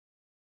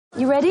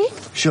You ready?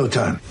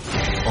 Showtime.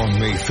 On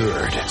May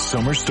 3rd,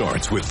 summer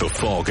starts with The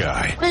Fall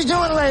Guy. Let's do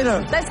it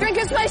later. Let's drink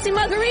a spicy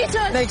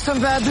margarita. Make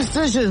some bad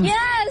decisions.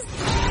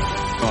 Yes!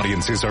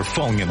 Audiences are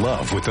falling in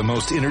love with the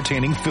most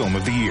entertaining film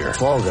of the year.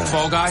 Fall Guy.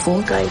 Fall Guy?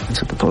 Fall Guy.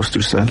 That's what the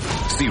poster said.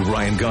 See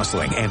Ryan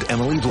Gosling and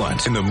Emily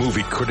Blunt in the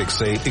movie critics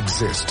say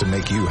exists to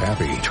make you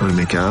happy. Trying to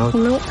make it out?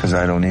 Nope. Because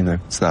I don't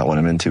either. It's not what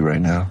I'm into right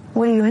now.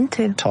 What are you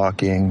into?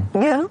 Talking.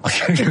 Yeah.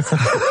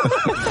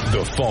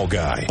 The Fall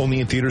Guy.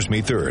 Only in theaters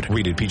May 3rd.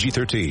 Rated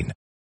PG-13.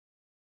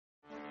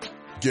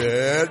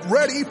 Get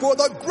ready for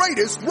the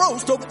greatest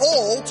roast of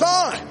all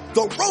time.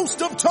 The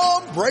Roast of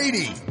Tom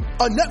Brady.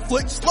 A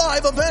Netflix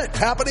live event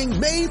happening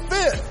May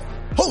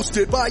 5th.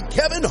 Hosted by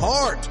Kevin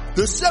Hart.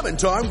 The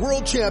 7-time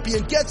world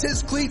champion gets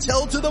his cleats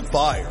held to the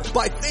fire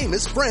by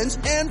famous friends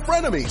and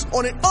frenemies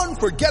on an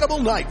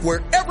unforgettable night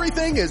where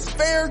everything is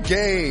fair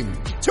game.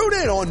 Tune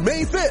in on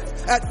May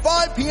 5th at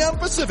 5 p.m.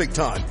 Pacific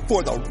time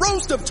for the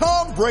Roast of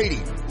Tom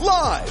Brady.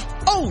 Live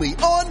only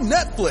on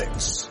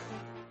Netflix.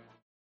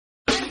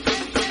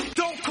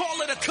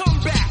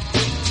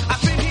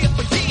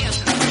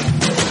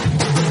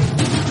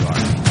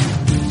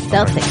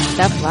 Celtic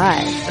Stuff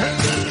Live.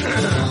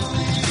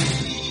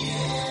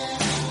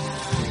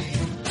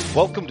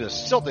 Welcome to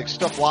Celtic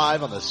Stuff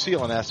Live on the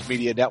CLNS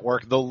Media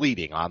Network, the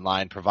leading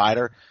online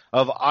provider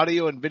of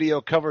audio and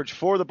video coverage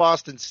for the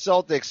Boston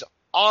Celtics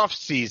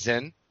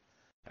off-season.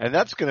 And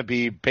that's going to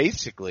be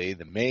basically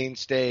the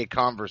mainstay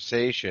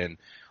conversation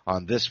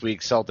on this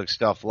week's Celtic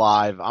Stuff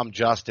Live. I'm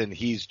Justin,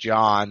 he's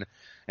John,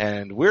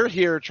 and we're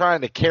here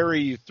trying to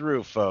carry you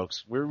through,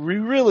 folks. We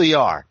really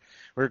are.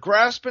 We're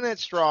grasping at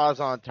straws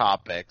on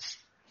topics.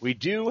 We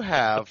do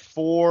have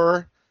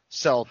 4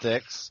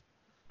 Celtics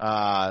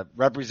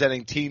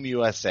representing Team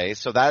USA,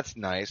 so that's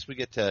nice. We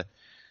get to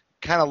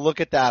kind of look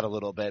at that a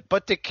little bit.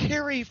 But to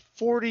carry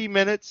 40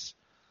 minutes,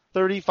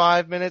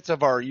 35 minutes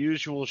of our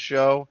usual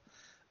show,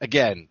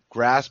 again,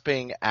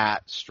 grasping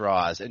at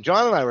straws. And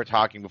John and I were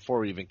talking before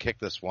we even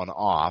kicked this one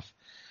off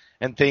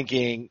and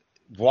thinking,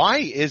 why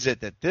is it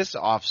that this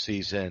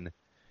offseason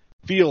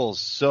feels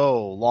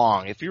so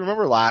long? If you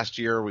remember last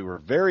year, we were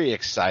very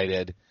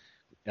excited.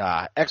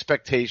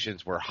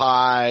 Expectations were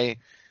high.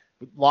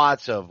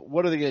 Lots of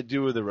what are they going to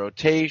do with the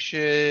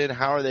rotation?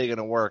 How are they going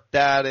to work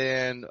that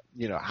in?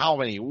 You know, how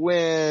many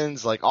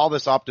wins? Like all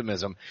this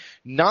optimism.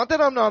 Not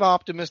that I'm not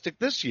optimistic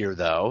this year,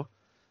 though.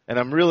 And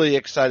I'm really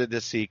excited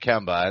to see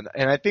Kemba.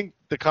 And I think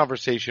the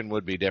conversation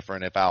would be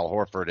different if Al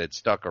Horford had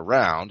stuck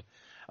around.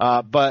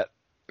 But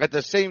at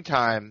the same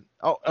time,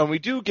 and we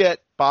do get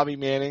Bobby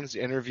Manning's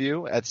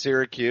interview at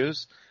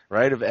Syracuse,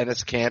 right, of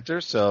Enes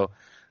Kanter. So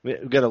we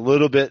get a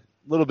little bit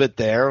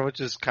there,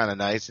 which is kind of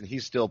nice. And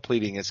he's still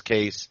pleading his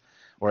case,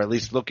 or at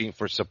least looking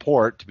for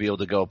support to be able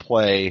to go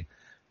play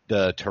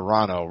the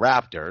Toronto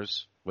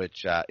Raptors,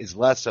 which is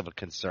less of a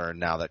concern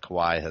now that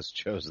Kawhi has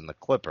chosen the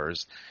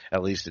Clippers,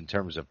 at least in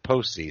terms of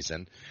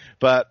postseason.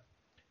 But,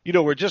 you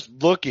know, we're just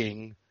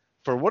looking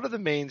for what are the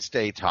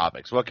mainstay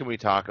topics? What can we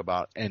talk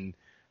about? And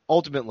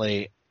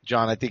ultimately,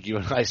 John, I think you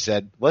and I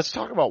said, let's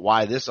talk about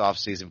why this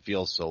offseason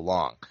feels so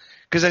long.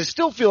 Because I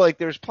still feel like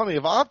there's plenty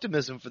of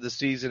optimism for the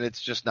season.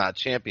 It's just not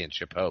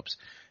championship hopes.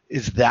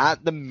 Is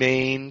that the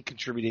main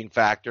contributing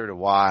factor to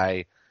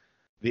why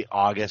the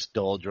August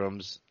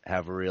doldrums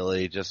have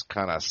really just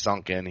kind of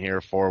sunk in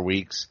here 4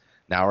 weeks?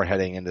 Now we're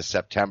heading into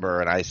September,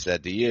 and I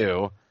said to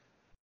you,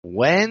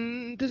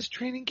 when does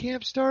training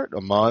camp start?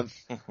 A month?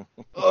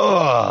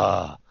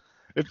 Ugh.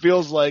 It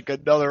feels like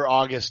another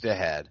August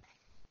ahead.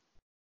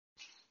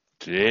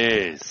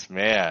 Jeez,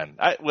 man.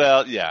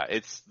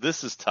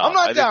 This is tough. I'm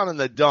not down in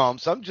the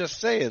dumps. I'm just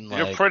saying, like,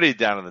 you're pretty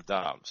down in the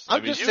dumps.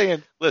 I'm just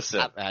saying.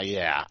 Listen,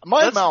 yeah,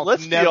 my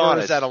mouth never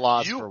is at a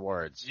loss for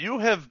words. You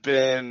have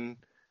been.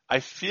 I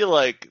feel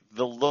like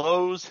the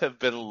lows have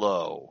been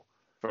low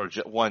for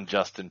one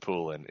Justin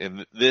Poulin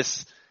in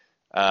this.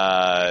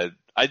 I'd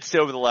say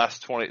over the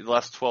last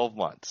 12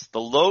 months, the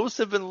lows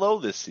have been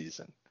low this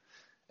season,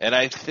 and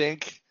I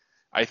think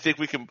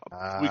we can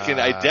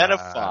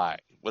identify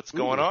what's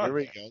going on. Here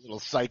we go, little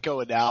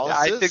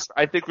psychoanalysis.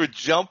 Yeah, I think we're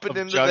jumping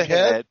into Jughead. the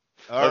head.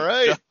 All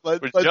right, we're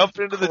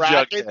jumping into the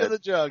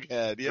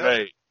Jughead. Yeah.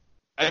 Right.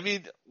 I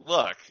mean,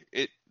 look,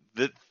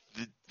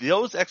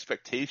 those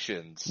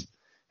expectations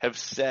have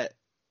set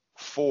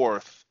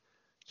forth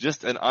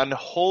just an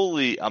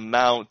unholy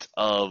amount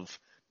of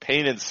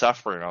pain and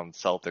suffering on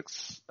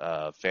Celtics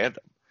fandom.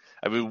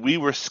 I mean, we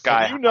were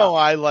sky high. You know,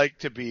 I like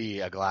to be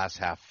a glass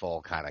half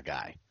full kind of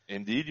guy.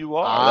 Indeed you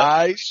are.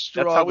 I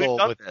struggle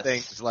with this.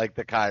 things like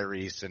the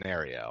Kyrie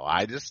scenario.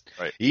 I just,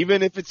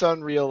 even if it's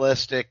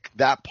unrealistic,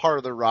 that part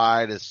of the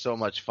ride is so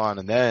much fun.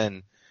 And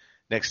then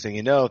next thing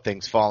you know,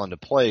 things fall into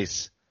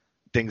place.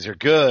 Things are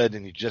good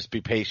and you just be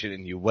patient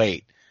and you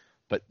wait.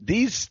 But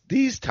these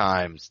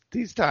times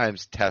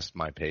test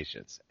my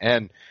patience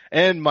and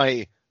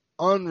my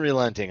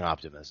unrelenting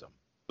optimism.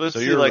 Let's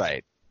so you're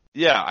right.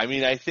 Yeah, I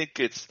mean, I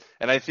think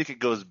it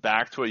goes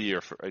back to a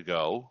year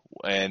ago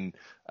when,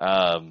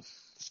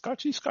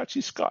 Scotch.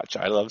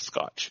 I love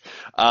Scotch.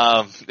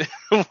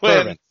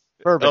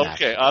 Bourbon Okay,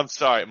 accent. I'm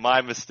sorry.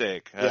 My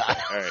mistake. Okay, Yeah.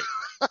 all right.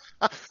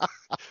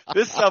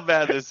 This is how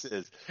bad this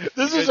is.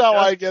 This is Because how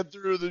I get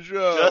through the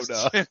show.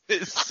 Justin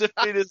is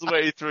sipping his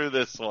way through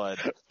this one.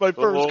 My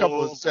first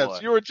couple Oh, of sips. boy.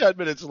 You were 10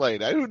 minutes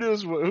late. Who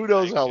knows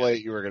how get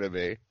late you were going to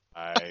be?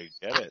 I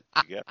get it.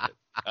 I get it.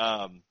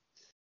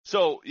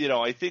 So,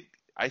 I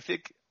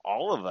think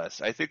all of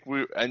us,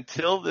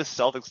 until this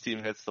Celtics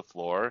team hits the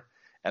floor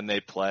and they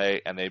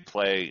play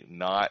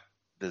not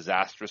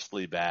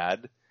disastrously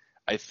bad,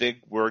 I think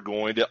we're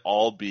going to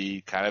all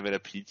be kind of in a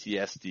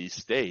PTSD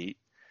state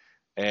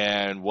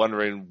and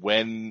wondering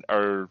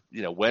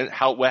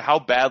how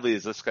badly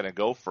is this going to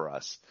go for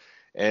us?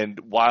 And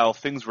while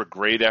things were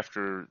great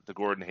after the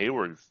Gordon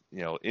Hayward,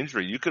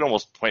 injury, you could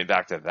almost point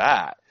back to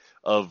that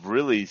of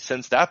really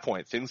since that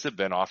point, things have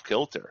been off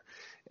kilter.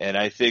 And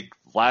I think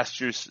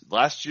last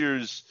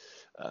year's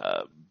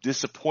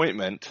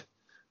disappointment,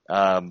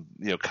 kind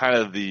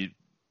of 2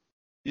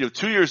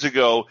 years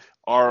ago,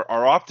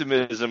 our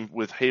optimism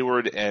with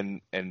Hayward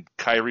and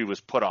Kyrie was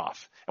put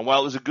off. And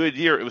while it was a good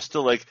year, it was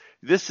still like,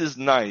 this is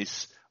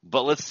nice,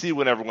 but let's see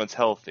when everyone's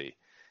healthy.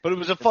 But it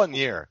was a fun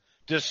year.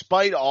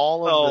 Despite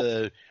all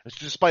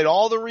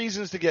the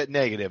reasons to get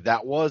negative,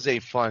 that was a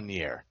fun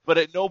year. But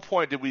at no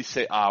point did we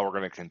say, we're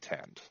going to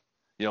contend.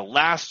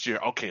 Last year,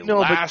 okay. No,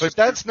 but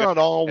that's not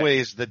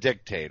always the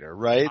dictator,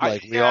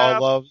 right? We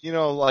all love, the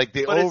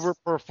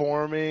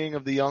overperforming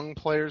of the young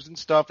players and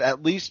stuff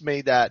at least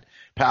made that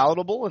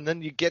palatable. And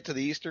then you get to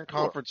the Eastern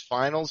Conference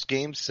Finals,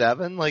 Game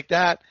 7, like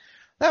that.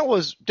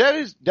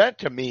 That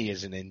to me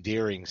is an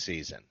endearing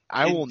season.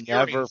 I will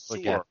never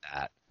forget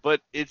that.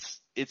 But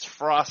it's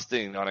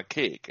frosting on a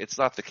cake. It's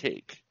not the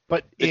cake.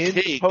 But in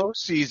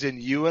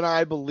postseason, you and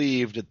I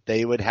believed that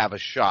they would have a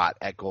shot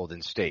at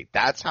Golden State.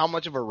 That's how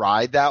much of a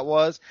ride that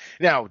was.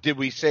 Now, did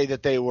we say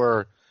that they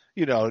were,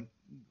 1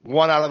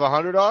 out of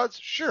 100 odds?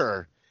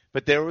 Sure.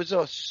 But there was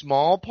a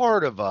small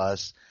part of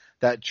us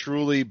that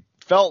truly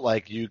felt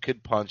like you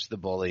could punch the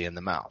bully in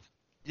the mouth.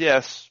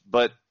 Yes,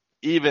 but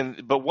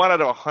 1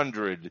 out of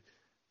 100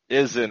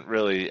 isn't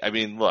really. I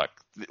mean, look,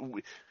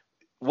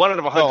 1 out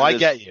of 100. No, I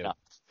get you.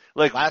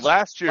 Like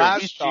last year,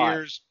 we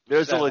thought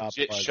there's a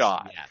legit was,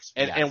 shot. Yes,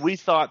 and we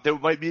thought there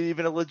might be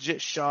even a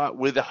legit shot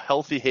with a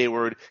healthy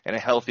Hayward and a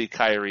healthy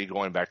Kyrie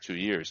going back 2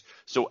 years.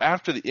 So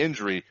after the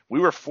injury,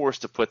 we were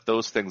forced to put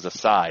those things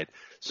aside.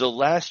 So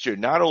last year,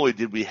 not only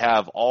did we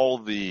have all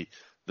the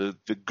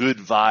good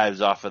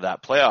vibes off of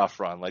that playoff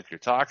run like you're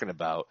talking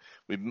about,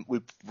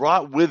 we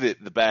brought with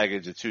it the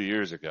baggage of 2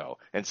 years ago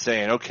and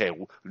saying, okay,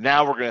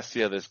 now we're going to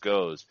see how this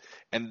goes.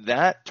 And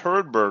that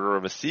turd burger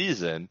of a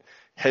season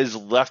has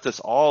left us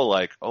all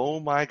like, oh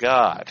my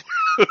God,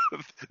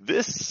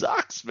 this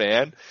sucks,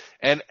 man.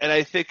 And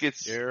I think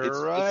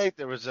you're right.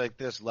 There was like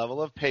this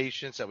level of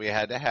patience that we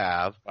had to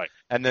have, right.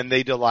 And then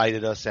they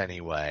delighted us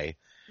anyway.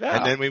 Yeah.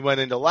 And then we went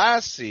into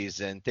last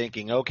season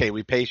thinking, okay,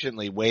 we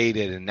patiently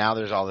waited, and now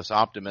there's all this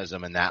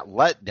optimism, and that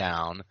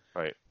letdown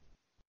right.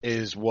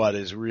 is what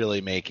is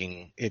really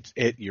making it.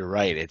 You're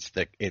right.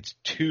 It's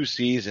 2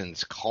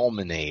 seasons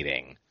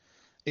culminating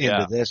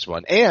into this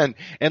one, and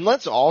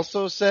let's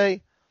also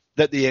say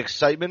that the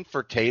excitement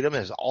for Tatum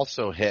has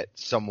also hit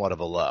somewhat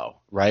of a low,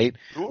 right?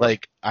 Sure.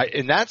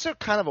 And that's a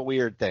kind of a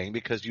weird thing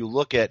because you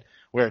look at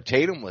where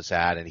Tatum was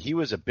at, and he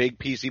was a big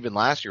piece even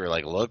last year.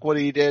 Like, look what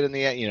he did in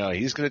the,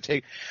 he's going to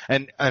take,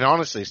 and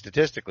honestly,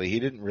 statistically, he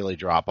didn't really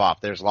drop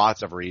off. There's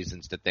lots of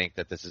reasons to think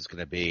that this is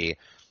going to be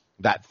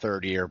that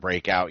third-year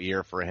breakout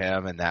year for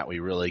him, and that we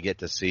really get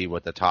to see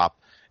what the top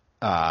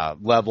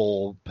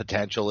level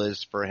potential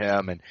is for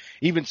him. And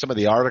even some of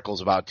the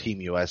articles about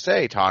Team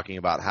USA talking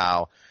about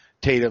how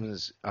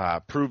Tatum's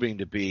proving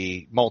to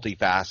be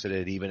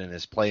multifaceted even in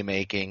his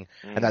playmaking,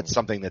 and that's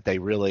something that they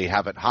really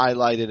haven't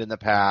highlighted in the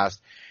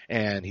past,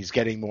 and he's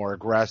getting more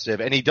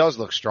aggressive, and he does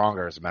look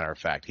stronger, as a matter of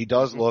fact. He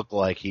does look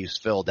like he's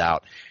filled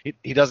out.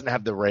 He doesn't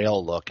have the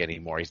rail look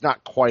anymore. He's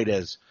not quite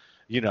as,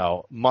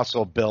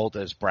 muscle built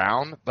as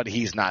Brown, but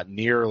he's not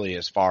nearly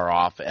as far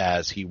off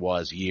as he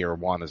was year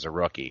one as a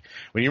rookie.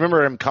 When you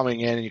remember him coming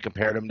in and you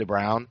compared him to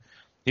Brown,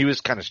 he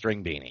was kind of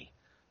string beanie.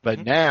 But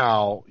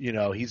now,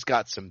 he's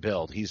got some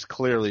build. He's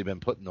clearly been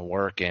putting the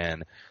work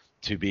in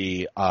to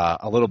be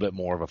a little bit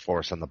more of a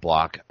force on the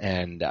block.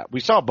 And we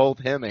saw both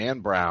him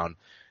and Brown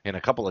in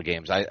a couple of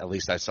games. At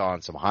least I saw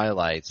in some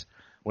highlights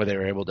where they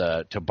were able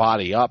to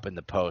body up in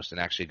the post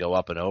and actually go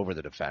up and over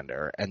the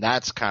defender. And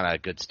that's kind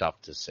of good stuff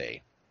to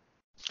see.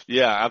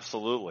 Yeah,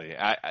 absolutely.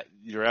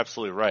 You're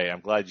absolutely right.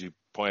 I'm glad you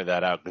pointed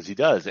that out because he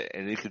does.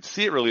 And you can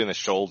see it really in the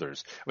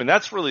shoulders. I mean,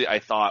 that's really, I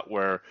thought,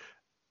 where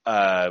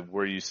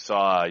you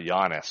saw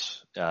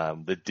Giannis,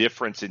 the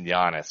difference in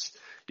Giannis.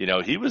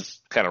 He was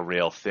kind of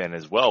rail thin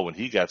as well when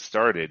he got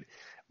started,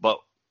 but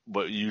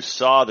you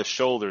saw the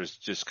shoulders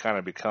just kind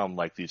of become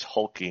like these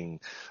hulking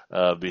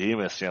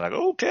behemoths. Like,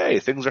 okay,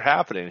 things are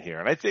happening here,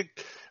 and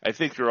I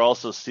think you're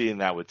also seeing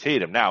that with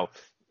Tatum. Now,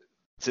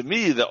 to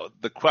me,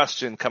 the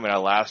question coming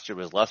out last year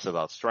was less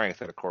about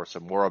strength and, of course,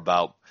 more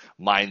about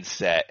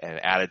mindset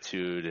and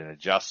attitude and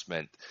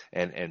adjustment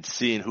and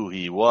seeing who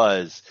he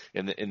was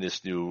in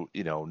this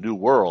new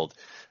world.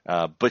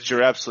 But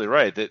you're absolutely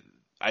right that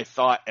I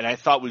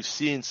thought we've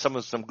seen some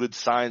good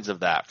signs of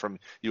that from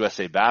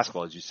USA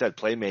Basketball. As you said,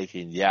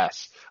 playmaking,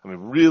 yes. I mean,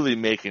 really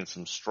making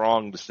some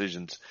strong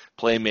decisions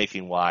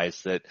playmaking wise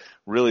that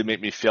really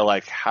make me feel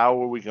like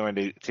how are we going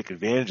to take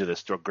advantage of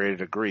this to a greater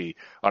degree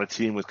on a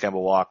team with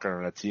Kemba Walker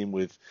and a team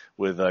with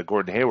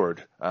Gordon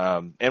Hayward,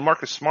 and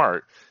Marcus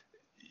Smart.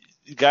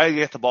 You got to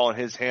get the ball in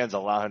his hands,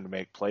 allow him to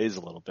make plays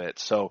a little bit.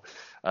 So,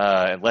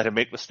 and let him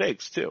make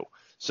mistakes too.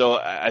 So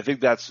I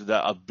think that's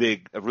a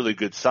really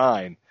good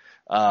sign.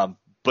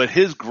 But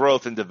his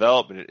growth and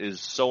development is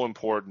so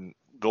important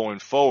going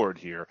forward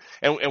here.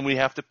 And we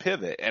have to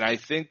pivot. And I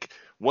think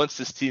once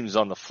this team's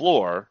on the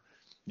floor,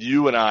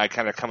 you and I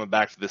kind of coming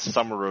back to this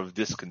summer of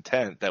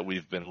discontent that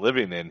we've been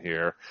living in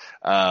here,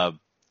 I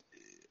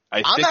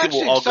think it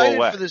will all go away.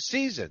 I'm actually excited for the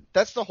season.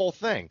 That's the whole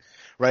thing,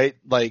 right?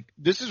 Like,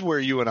 this is where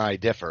you and I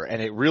differ.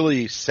 And it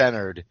really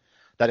centered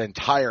that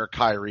entire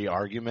Kyrie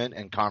argument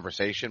and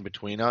conversation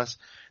between us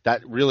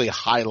that really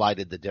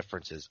highlighted the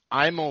differences.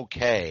 I'm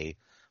okay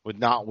with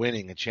not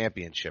winning a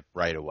championship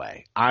right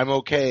away. I'm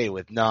okay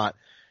with not,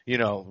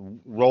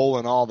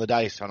 rolling all the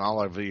dice on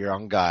all of your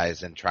young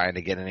guys and trying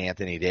to get an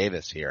Anthony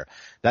Davis here.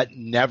 That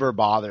never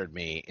bothered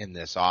me in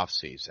this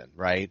offseason,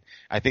 right?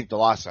 I think the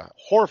loss of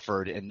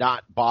Horford and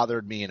not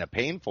bothered me in a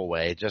painful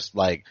way, just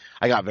like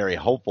I got very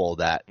hopeful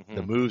that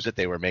the moves that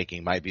they were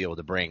making might be able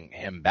to bring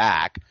him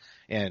back.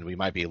 And we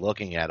might be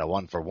looking at a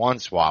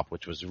 1-for-1 swap,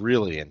 which was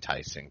really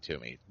enticing to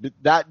me.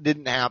 That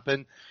didn't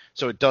happen,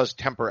 so it does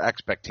temper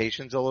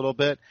expectations a little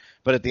bit.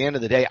 But at the end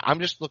of the day,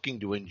 I'm just looking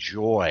to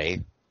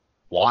enjoy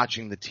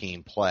watching the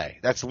team play.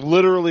 That's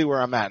literally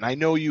where I'm at. And I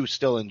know you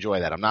still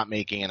enjoy that. I'm not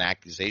making an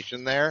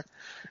accusation there,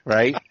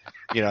 right?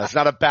 It's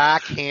not a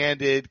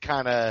backhanded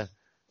kind of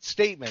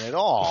statement at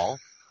all.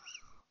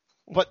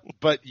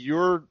 But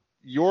your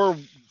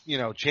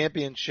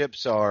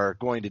championships are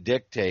going to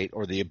dictate,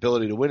 or the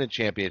ability to win a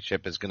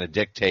championship is going to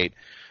dictate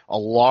a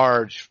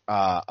large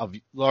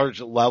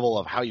level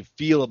of how you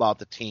feel about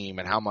the team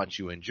and how much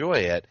you enjoy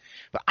it.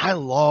 But I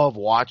love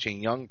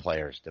watching young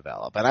players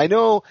develop. And I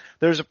know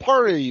there's a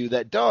part of you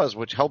that does,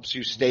 which helps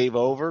you stave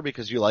over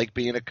because you like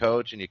being a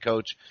coach and you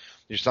coach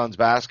your son's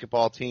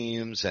basketball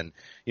teams. And,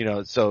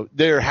 so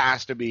there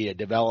has to be a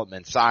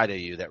development side of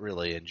you that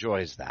really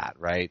enjoys that,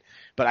 right?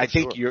 But I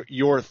think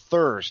your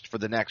thirst for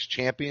the next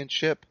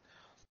championship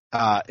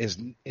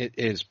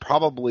is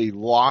probably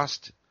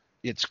lost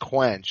its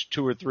quench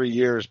 2 or 3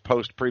 years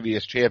post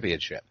previous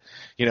championship,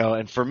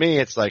 and for me,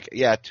 it's like,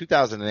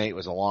 2008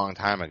 was a long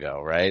time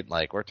ago, right?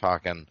 Like we're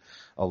talking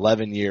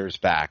 11 years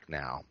back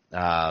now.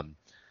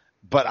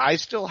 But I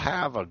still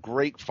have a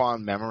great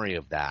fond memory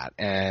of that.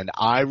 And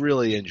I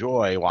really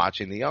enjoy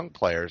watching the young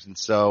players. And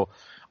so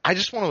I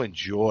just want to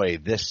enjoy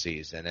this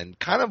season and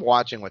kind of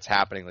watching what's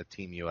happening with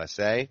Team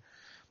USA.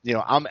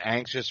 I'm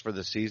anxious for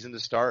the season to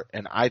start.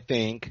 And I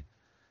think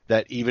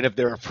that even if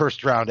they're a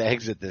first round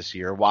exit this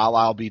year, while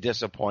I'll be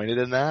disappointed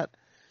in that,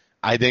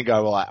 I think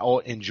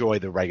I'll enjoy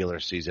the regular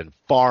season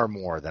far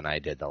more than I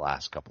did the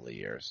last couple of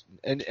years.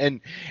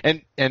 And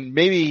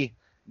maybe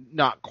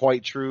not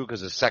quite true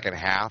because the second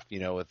half,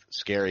 with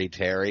Scary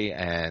Terry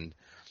and,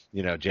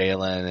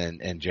 Jalen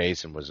and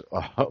Jason was,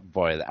 oh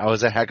boy, that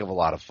was a heck of a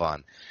lot of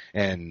fun.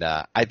 And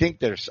I think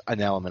there's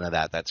an element of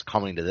that that's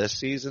coming to this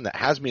season that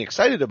has me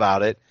excited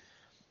about it.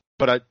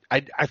 But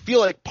I feel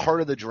like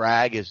part of the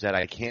drag is that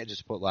I can't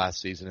just put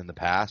last season in the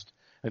past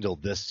until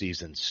this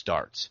season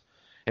starts.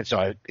 And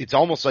so it's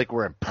almost like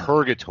we're in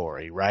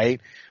purgatory,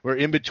 right? We're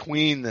in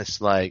between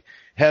this like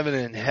heaven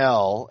and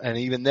hell. And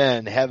even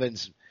then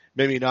heaven's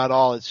maybe not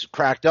all it's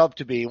cracked up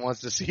to be once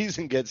the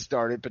season gets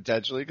started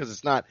potentially, because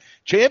it's not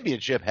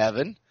championship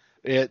heaven.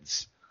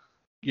 It's,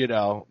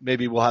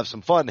 maybe we'll have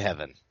some fun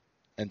heaven.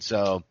 And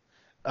so,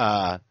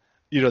 the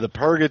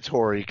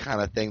purgatory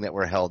kind of thing that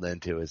we're held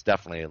into is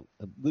definitely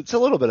it's a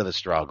little bit of a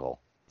struggle.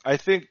 I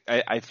think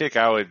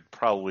I would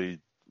probably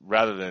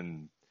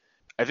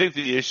I think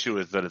the issue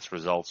is that it's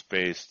results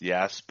based,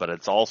 yes, but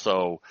it's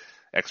also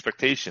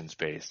expectations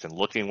based and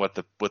looking what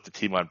the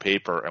team on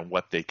paper and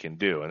what they can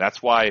do. And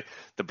that's why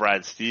the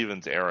Brad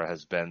Stevens era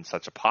has been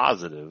such a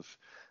positive,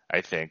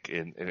 I think,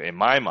 in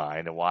my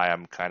mind, and why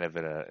I'm kind of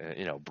in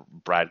a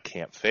Brad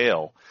can't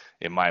fail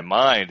in my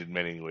mind in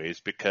many ways,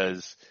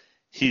 because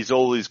he's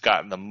always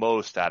gotten the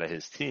most out of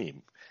his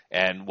team.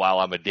 And while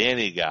I'm a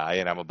Danny guy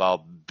and I'm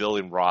about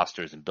building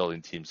rosters and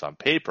building teams on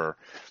paper,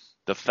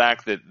 the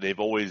fact that they've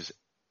always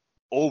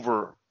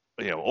performed,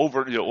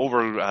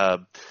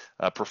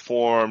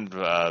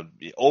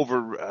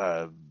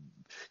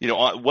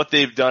 what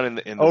they've done in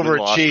the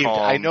overachieved.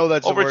 I know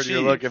that's the word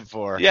you're looking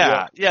for.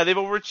 Yeah, they've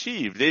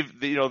overachieved. They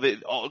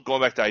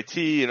going back to IT,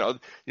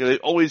 they've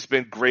always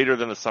been greater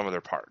than the sum of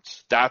their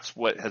parts. That's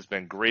what has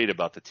been great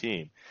about the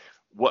team.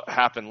 What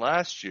happened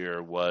last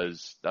year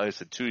was, like I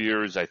said, 2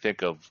 years, I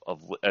think, of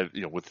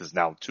with this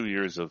now 2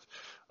 years of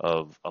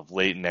of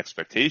latent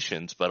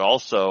expectations, but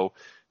also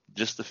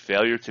just the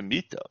failure to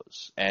meet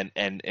those, and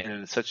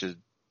in such a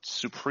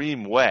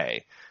supreme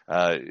way,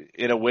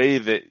 in a way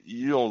that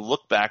you don't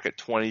look back at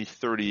 20,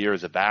 30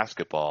 years of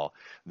basketball.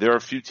 There are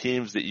a few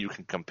teams that you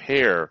can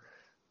compare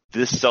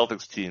this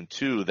Celtics team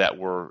to that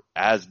were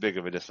as big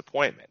of a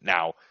disappointment.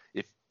 Now,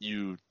 if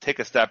you take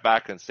a step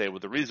back and say, well,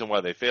 the reason why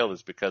they failed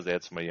is because they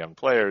had so many young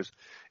players,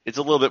 it's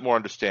a little bit more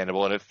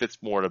understandable and it fits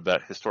more in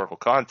that historical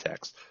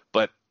context.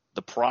 But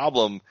the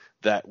problem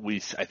that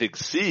we, I think,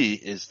 see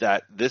is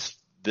that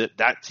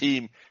that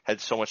team had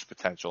so much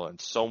potential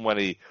and so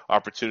many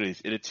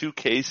opportunities. In a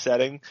 2K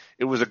setting,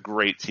 it was a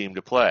great team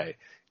to play.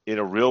 In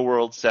a real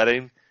world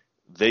setting,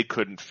 they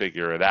couldn't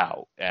figure it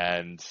out.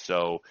 And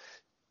so,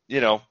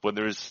 when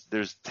there's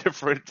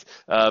different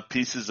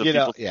pieces of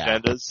people's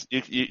agendas,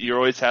 you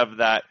always have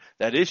that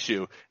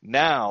issue.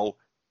 Now,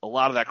 a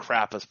lot of that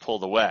crap has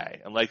pulled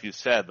away. And like you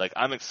said,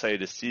 I'm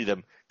excited to see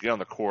them get on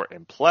the court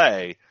and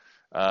play.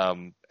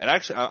 And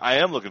actually, I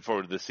am looking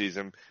forward to this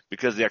season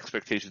because the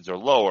expectations are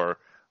lower.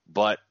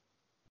 But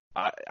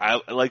I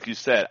like you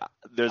said,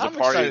 there's a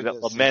party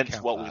that laments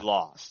what we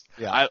lost.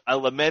 Yeah. I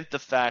lament the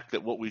fact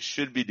that what we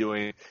should be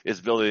doing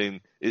is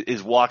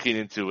walking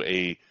into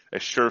a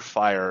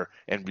surefire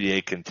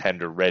NBA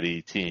contender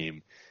ready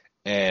team.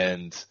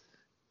 And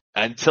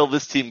until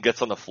this team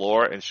gets on the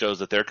floor and shows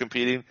that they're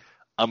competing,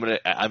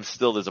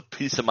 there's a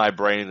piece of my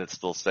brain that's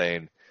still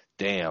saying,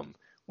 damn,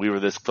 we were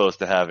this close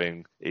to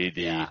having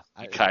AD,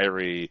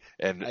 Kyrie,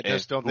 and I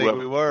just don't think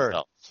we were.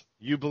 Else.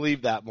 You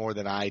believe that more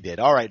than I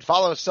did. All right.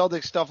 Follow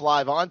Celtics Stuff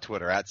Live on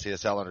Twitter at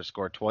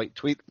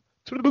CSL_tweet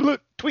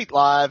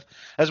live,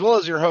 as well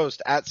as your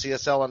host at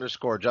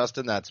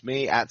CSL_Justin. That's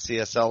me at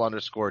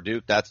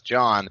CSL_Duke. That's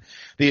John.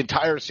 The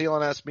entire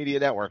CLNS Media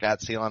Network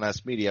at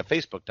CLNS Media,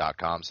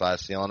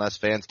 Facebook.com/CLNS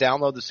fans.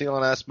 Download the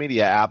CLNS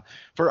Media app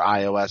for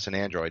iOS and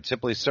Android.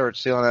 Simply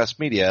search CLNS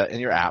Media in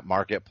your app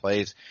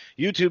marketplace.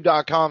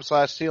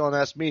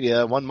 YouTube.com/CLNS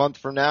Media. 1 month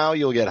from now,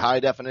 you'll get high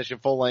definition,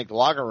 full length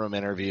locker room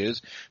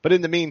interviews. But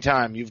in the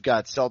meantime, you've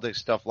got Celtics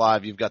Stuff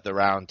Live. You've got the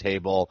round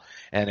table.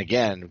 And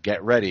again,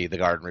 get ready. The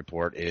Garden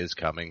Report is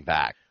coming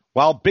back.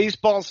 While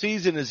baseball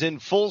season is in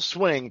full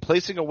swing,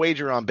 placing a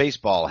wager on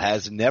baseball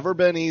has never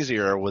been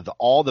easier with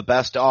all the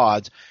best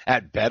odds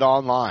at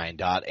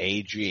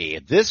betonline.ag.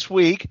 This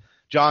week,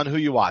 John, who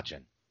you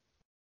watching?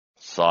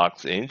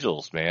 Sox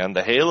Angels, man.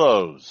 The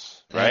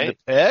Halos, right?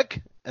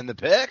 And the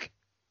pick?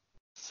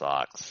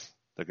 Sox.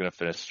 They're going to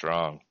finish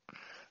strong.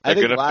 I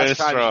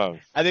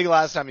think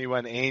last time you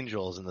went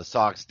Angels and the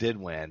Sox did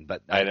win,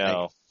 but I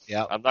know.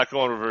 Yeah, I'm not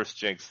going reverse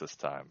jinx this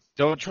time.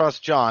 Don't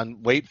trust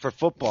John. Wait for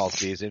football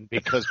season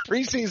because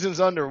preseason's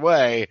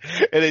underway,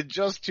 and in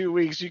just 2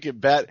 weeks you can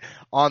bet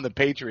on the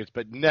Patriots,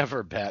 but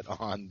never bet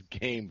on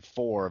Game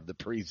 4 of the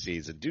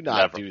preseason. Do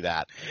not do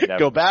that. Never.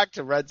 Go back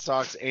to Red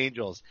Sox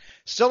Angels.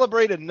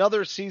 Celebrate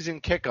another season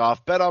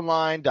kickoff.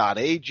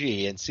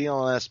 BetOnline.ag and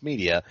CLNS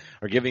Media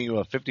are giving you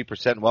a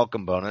 50%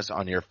 welcome bonus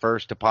on your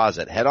first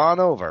deposit. Head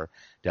on over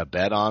to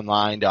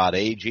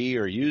betonline.ag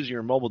or use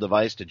your mobile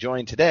device to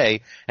join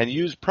today and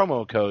use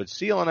promo code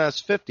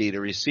CLNS50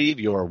 to receive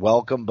your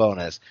welcome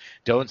bonus.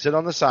 Don't sit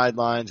on the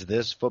sidelines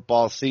this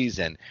football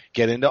season.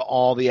 Get into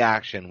all the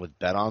action with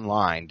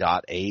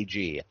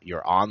betonline.ag,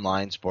 your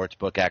online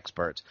sportsbook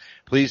experts.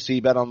 Please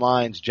see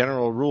BetOnline's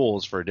general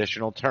rules for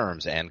additional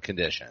terms and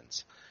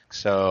conditions.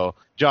 So,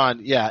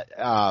 John,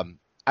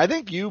 I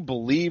think you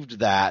believed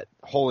that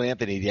whole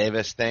Anthony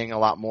Davis thing a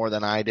lot more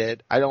than I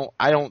did.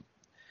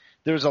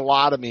 There's a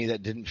lot of me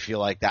that didn't feel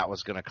like that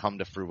was going to come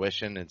to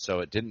fruition, and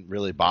so it didn't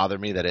really bother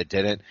me that it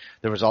didn't.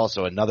 There was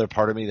also another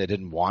part of me that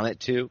didn't want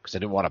it to because I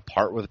didn't want to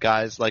part with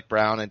guys like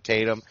Brown and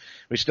Tatum.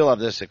 We still have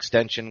this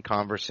extension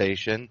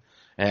conversation,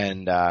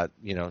 and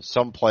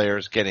some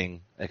players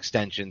getting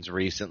extensions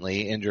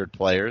recently, injured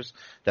players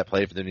that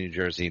play for the New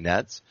Jersey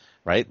Nets,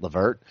 right?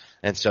 LeVert,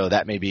 and so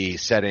that may be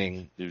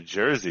setting New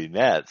Jersey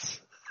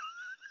Nets.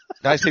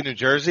 Did I say New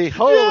Jersey?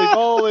 Holy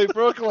moly,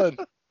 Brooklyn!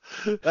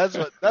 That's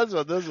what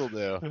this will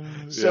do.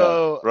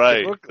 So,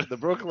 right. The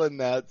Brooklyn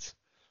Nets.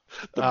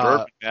 The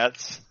Bourbon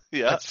Nets.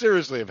 Yeah. I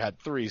seriously have had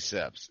 3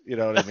 sips. You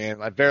know what I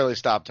mean? I barely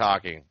stopped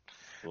talking.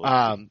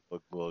 But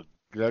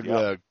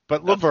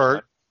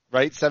LeVert,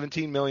 right?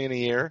 $17 million a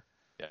year.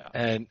 Yeah.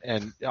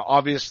 And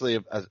obviously,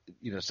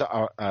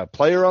 a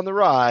player on the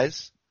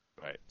rise.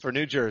 Right. For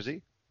New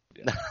Jersey.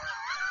 Yeah.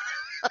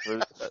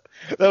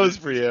 That was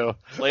for you.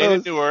 Playing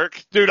in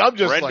Newark, dude. I'm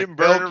just Brendan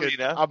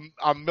milking. Arena.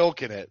 I'm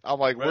milking it. I'm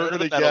like, we're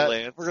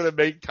gonna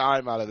make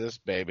time out of this,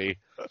 baby.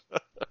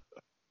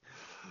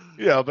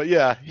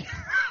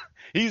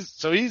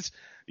 He's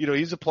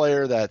a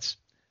player that's,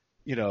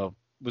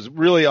 was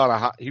really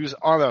he was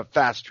on a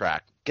fast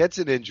track, gets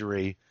an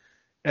injury,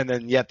 and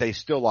then yet they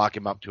still lock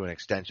him up to an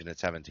extension at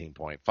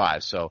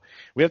 17.5. So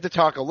we have to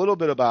talk a little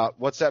bit about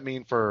what's that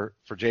mean for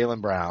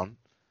Jaylen Brown.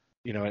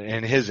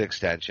 And his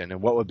extension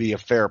and what would be a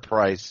fair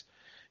price.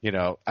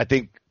 I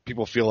think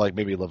people feel like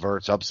maybe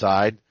LeVert's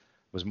upside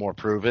was more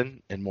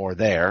proven and more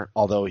there,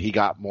 although he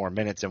got more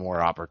minutes and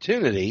more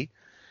opportunity.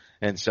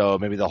 And so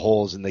maybe the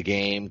holes in the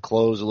game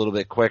close a little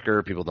bit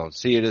quicker. People don't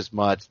see it as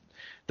much.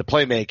 The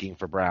playmaking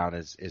for Brown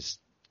is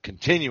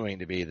continuing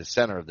to be the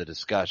center of the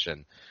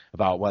discussion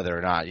about whether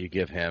or not you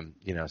give him,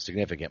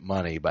 significant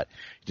money. But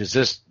does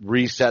this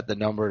reset the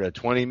number to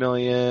 20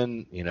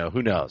 million?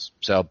 Who knows?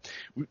 So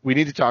we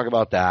need to talk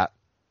about that.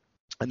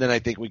 And then I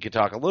think we could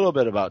talk a little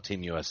bit about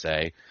Team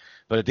USA.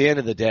 But at the end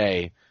of the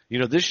day,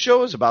 this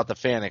show is about the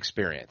fan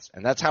experience.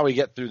 And that's how we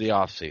get through the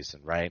off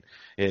season, right?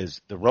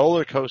 Is the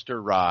roller coaster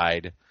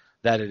ride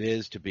that it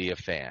is to be a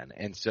fan.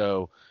 And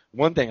so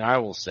one thing I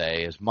will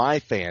say is my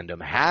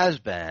fandom has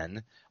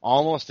been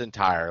almost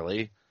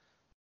entirely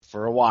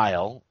for a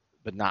while,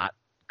 but not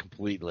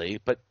completely,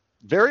 but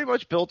very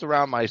much built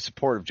around my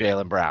support of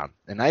Jaylen Brown.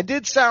 And I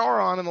did sour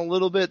on him a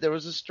little bit. There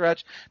was a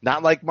stretch,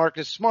 not like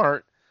Marcus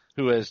Smart,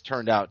 who has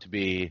turned out to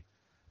be,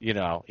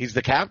 he's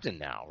the captain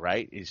now,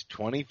 right? He's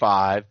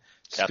 25,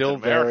 Captain still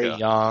America. very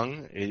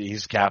young.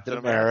 He's Captain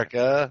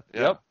America.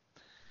 Yep.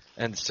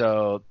 And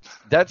so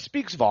that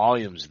speaks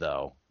volumes,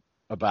 though,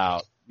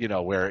 about,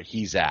 where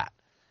he's at.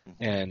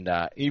 And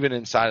even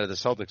inside of the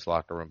Celtics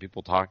locker room,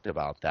 people talked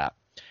about that.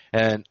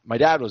 And my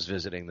dad was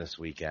visiting this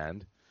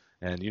weekend,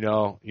 and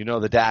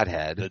the dad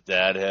head. The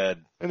dad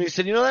head. And he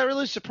said, that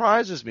really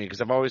surprises me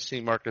because I've always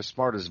seen Marcus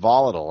Smart as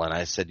volatile. And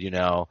I said,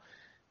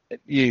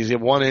 he's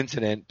in one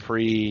incident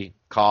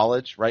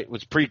pre-college, right? It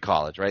was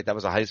pre-college, right? That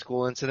was a high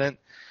school incident.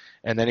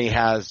 And then he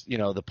has,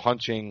 the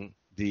punching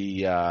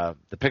the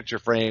picture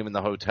frame in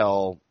the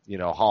hotel,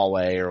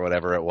 hallway or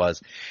whatever it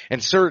was.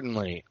 And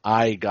certainly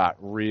I got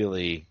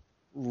really,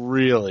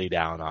 really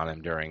down on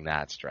him during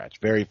that stretch.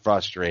 Very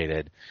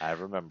frustrated. I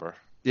remember.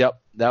 That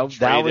was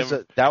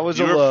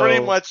you a were low.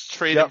 pretty much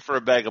trading for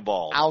a bag of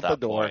balls. Out at the that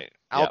door. point.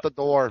 Out the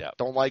door. Yep.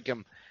 Don't like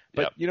him.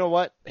 But Yep. you know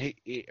what?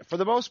 He, for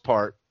the most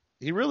part,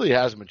 he really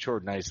has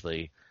matured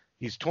nicely.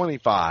 He's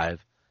 25,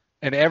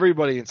 and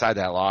everybody inside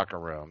that locker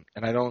room,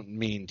 and I don't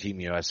mean Team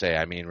USA,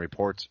 I mean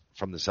reports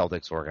from the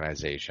Celtics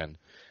organization,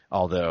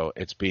 although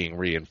it's being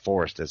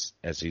reinforced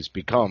as he's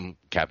become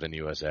Captain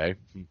USA.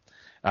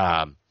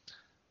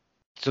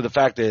 So the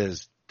fact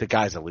is, the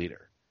guy's a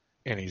leader,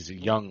 and he's a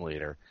young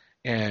leader.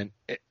 And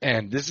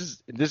this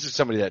is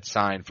somebody that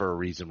signed for a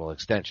reasonable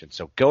extension.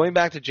 So going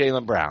back to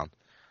Jaylen Brown,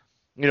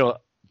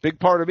 big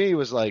part of me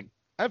was like,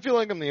 I feel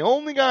like I'm the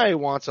only guy who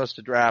wants us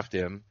to draft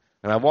him,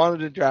 and I wanted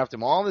to draft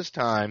him all this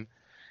time,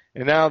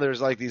 and now there's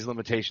like these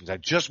limitations. I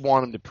just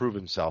want him to prove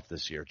himself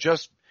this year.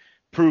 Just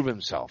prove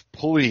himself,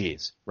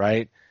 please,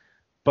 right?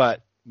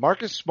 But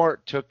Marcus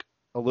Smart took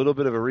a little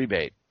bit of a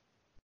rebate,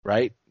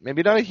 right?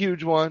 Maybe not a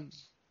huge one,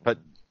 but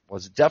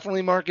was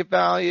definitely market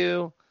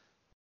value.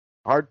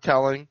 Hard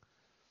telling.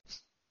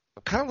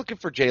 I'm kind of looking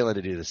for Jaylen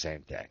to do the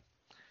same thing.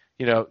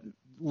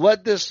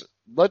 Let this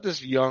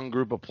young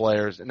group of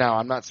players. Now,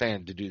 I'm not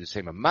saying to do the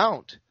same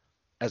amount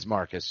as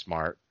Marcus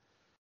Smart.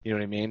 You know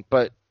what I mean?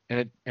 But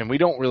and we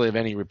don't really have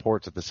any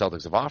reports that the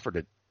Celtics have offered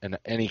it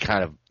any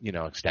kind of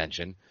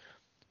extension.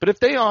 But if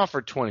they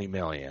offer $20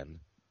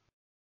 million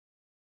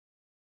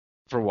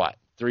for what?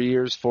 3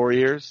 years, 4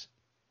 years?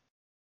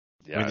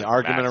 Yeah, I mean, the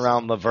argument max.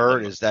 around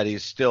LeVert is that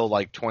he's still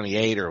like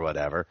 28 or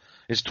whatever.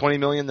 Is $20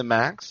 million the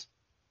max?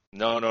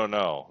 No.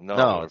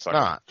 It's like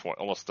not.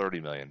 Almost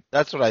 $30 million.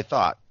 That's what I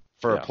thought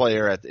for Yeah. a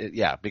player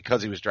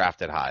because he was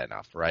drafted high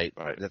enough, right?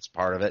 Right. That's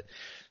part of it.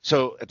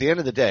 So at the end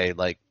of the day,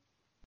 like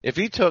if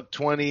he took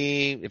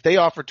if they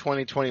offered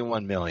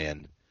 21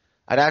 million,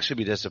 I'd actually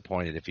be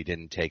disappointed if he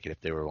didn't take it if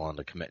they were willing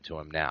to commit to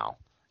him now,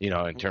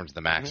 in terms of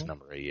the max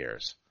number of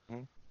years.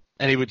 Mhm.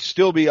 And he would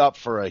still be up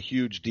for a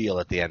huge deal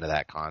at the end of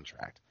that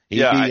contract. He'd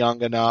be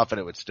young enough and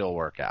it would still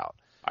work out.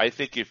 I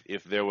think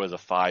if there was a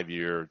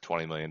 5-year,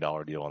 $20 million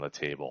deal on the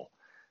table,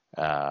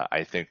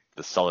 I think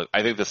the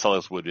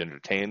Celtics would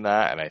entertain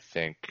that, and I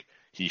think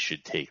he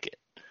should take it.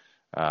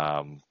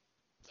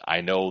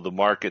 I know the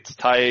market's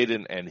tight,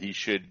 and he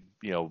should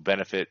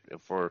benefit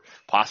for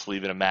possibly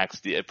even a max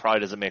deal. It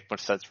probably doesn't make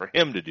much sense for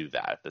him to do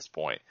that at this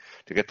point.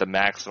 To get the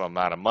maximum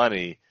amount of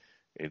money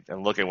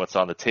and look at what's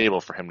on the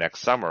table for him next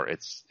summer,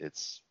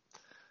 it's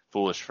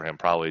foolish for him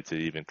probably to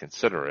even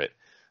consider it.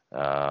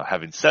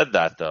 Having said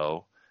that,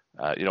 though,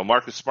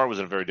 Marcus Smart was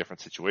in a very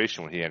different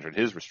situation when he entered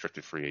his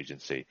restricted free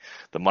agency.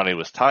 The money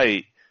was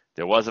tight.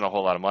 There wasn't a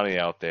whole lot of money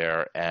out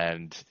there,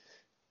 and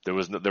there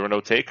were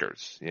no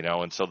takers,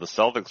 and so the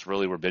Celtics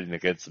really were bidding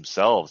against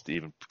themselves to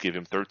even give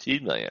him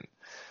 $13 million.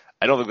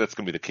 I don't think that's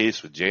going to be the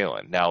case with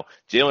Jaylen. Now,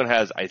 Jaylen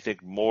has, I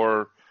think,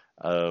 more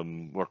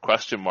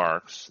question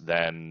marks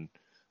than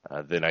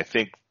I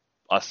think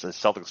us as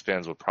Celtics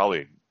fans would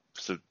probably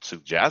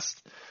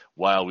suggest.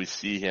 While we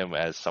see him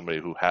as somebody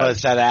who has But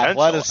it's that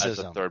potential athleticism. as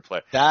a third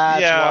player.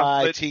 That's Yeah,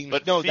 why but teams.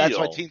 feel. That's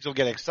why teams will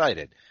get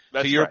excited.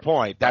 That's To your right.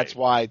 point, that's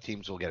Right. why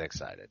teams will get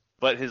excited.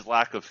 But his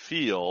lack of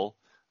feel,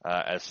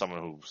 as someone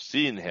who's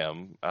seen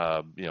him,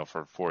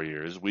 for 4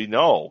 years, we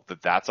know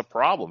that that's a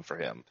problem for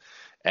him,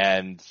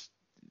 and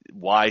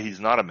why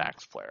he's not a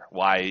max player.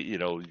 Why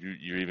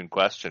you're even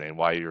questioning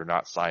why you're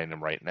not signing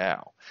him right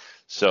now.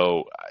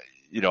 So,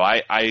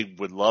 I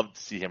would love to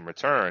see him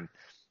return.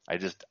 I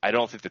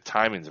don't think the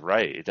timing's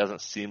right. It doesn't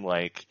seem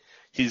like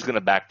he's going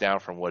to back down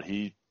from what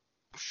he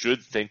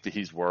should think that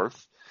he's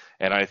worth.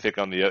 And I think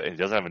he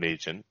doesn't have an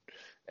agent.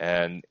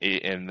 And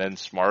then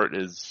Smart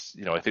is,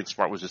 I think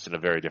Smart was just in a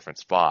very different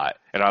spot.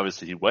 And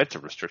obviously he went to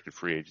restricted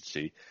free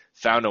agency,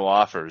 found no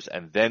offers,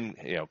 and then,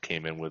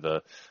 came in with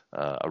a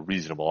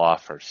reasonable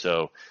offer.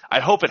 So I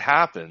hope it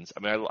happens.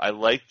 I mean, I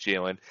like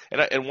Jalen.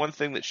 And one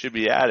thing that should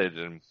be added,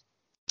 and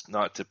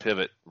not to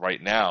pivot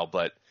right now,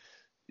 but,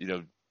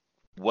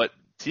 what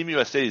Team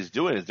USA is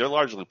doing is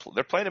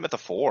they're playing him at the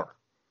 4.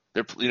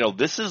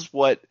 This is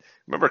what,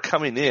 remember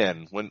coming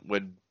in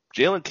when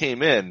Jalen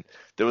came in,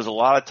 there was a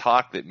lot of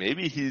talk that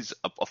maybe he's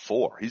a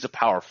 4. He's a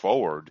power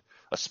forward,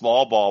 a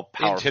small ball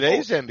power forward. In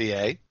today's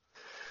NBA.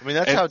 I mean,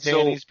 that's how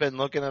Danny's been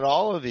looking at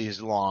all of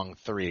these long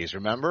threes,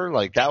 remember?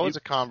 Like, that was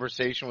a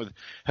conversation with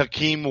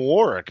Hakeem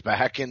Warwick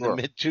back in the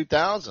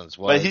mid-2000s.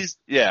 But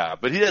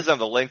he doesn't have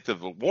the length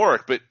of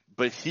Warwick,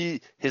 but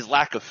his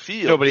lack of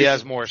feel. No, but he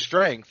has more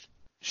strength.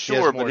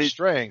 Sure, but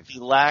he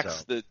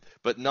lacks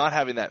but not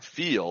having that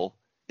feel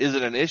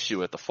isn't an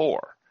issue at the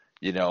 4.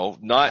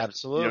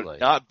 Absolutely.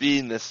 Not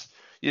being this,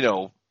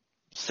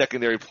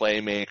 secondary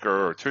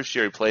playmaker or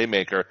tertiary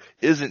playmaker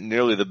isn't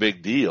nearly the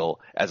big deal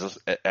as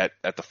at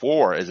the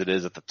 4 as it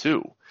is at the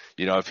 2.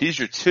 If he's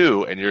your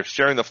 2 and you're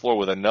sharing the floor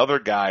with another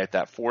guy at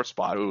that 4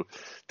 spot who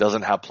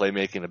doesn't have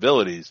playmaking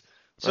abilities.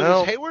 So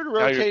does Hayward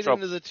rotate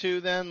into the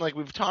 2 then? Like,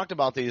 we've talked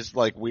about these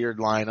like weird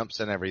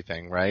lineups and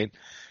everything, right?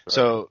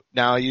 So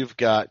now you've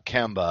got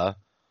Kemba,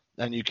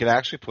 and you could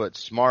actually put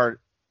Smart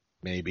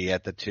maybe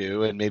at the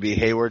 2, and maybe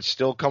Hayward's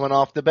still coming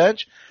off the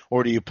bench,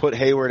 or do you put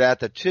Hayward at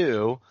the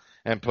 2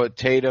 and put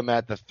Tatum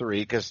at the 3?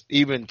 Because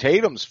even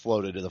Tatum's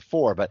floated to the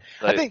 4, but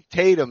I think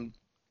Tatum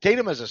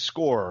as a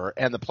scorer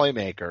and the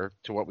playmaker,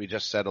 to what we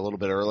just said a little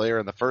bit earlier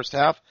in the first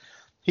half,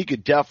 he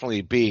could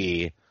definitely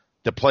be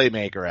the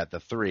playmaker at the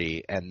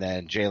 3, and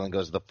then Jalen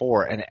goes to the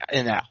 4,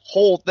 and that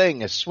whole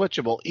thing is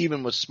switchable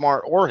even with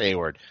Smart or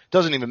Hayward.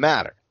 Doesn't even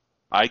matter.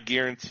 I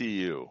guarantee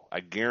you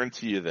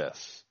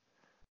this.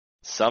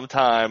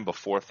 Sometime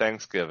before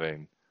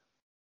Thanksgiving,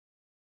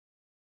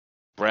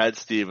 Brad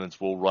Stevens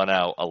will run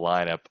out a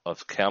lineup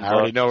of Kemba, I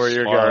already know where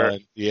you're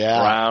going. Yeah.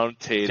 Brown,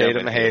 Tatum,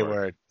 and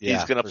Hayward. Yeah,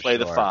 he's going to play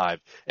the 5,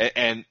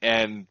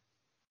 and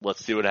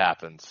let's see what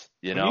happens.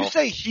 When you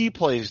say he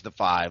plays the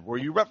 5, were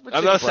you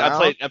referencing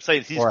Brown? I'm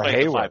saying he's playing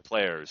Hayward? the 5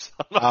 players.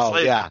 I'm not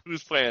saying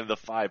who's playing the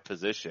 5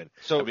 position.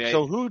 So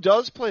who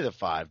does play the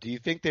 5? Do you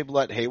think they've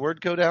let Hayward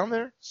go down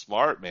there?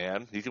 Smart,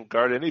 man. He can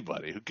guard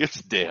anybody. Who gives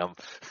a damn?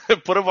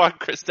 Put him on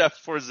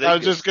Kristaps Porzingis. I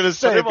was just going to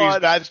say, if he's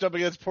matched up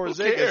against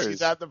Porzingis,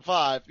 he's at the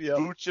 5. Yep.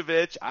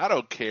 Vucevic, I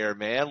don't care,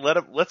 man.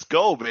 Let's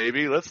go,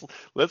 baby. Let's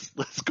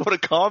go to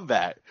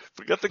combat.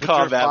 Forget the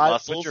combat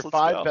muscles. Put your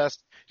 5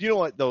 best. You know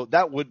what, though?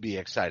 That would be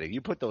exciting. You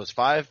put those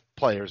 5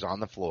 players on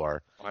the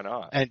floor. Why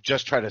not? And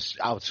just try to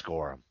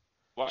outscore them.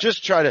 Why?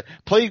 Just try to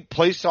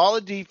play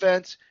solid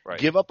defense, right.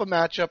 Give up a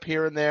matchup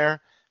here and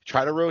there,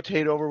 try to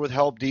rotate over with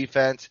help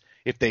defense.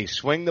 If they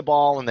swing the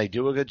ball and they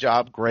do a good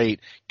job, great.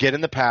 Get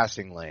in the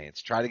passing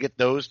lanes. Try to get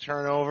those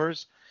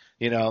turnovers,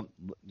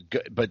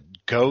 but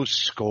go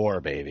score,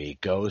 baby.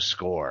 Go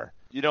score.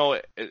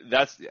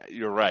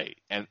 You're right.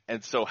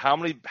 And so how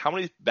many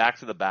back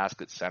to the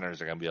basket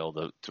centers are going to be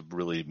able to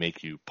really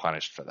make you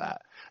punished for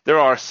that? There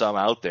are some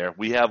out there.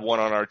 We have one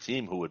on our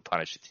team who would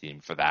punish a team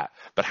for that.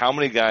 But how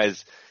many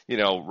guys,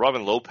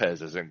 Robin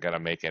Lopez isn't going to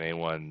make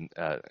anyone's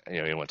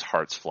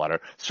hearts flutter.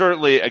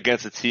 Certainly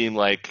against a team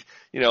like,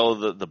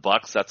 the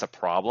Bucks, that's a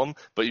problem,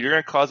 but you're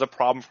going to cause a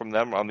problem from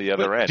them on the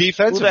other end.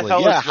 Defensively,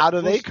 how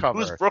do they cover?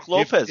 Who's Brook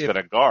Lopez going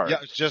to guard? Yeah,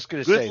 I was just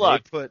going to say. Good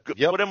luck. Put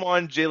him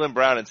on Jaylen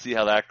Brown and see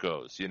how that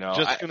goes,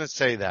 Just going to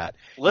say that.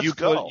 Let's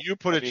go. You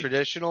put a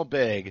traditional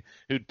big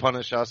who'd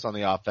punish us on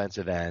the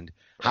offensive end.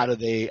 How do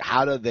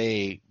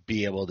they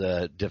be able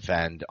to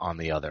defend on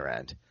the other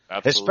end?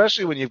 Absolutely.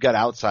 Especially when you've got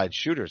outside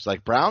shooters.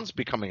 Like, Brown's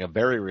becoming a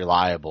very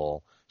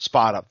reliable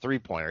spot-up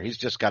three-pointer. He's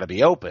just got to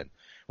be open.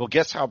 Well,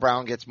 guess how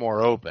Brown gets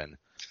more open?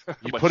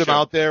 You put him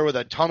out there with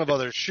a ton of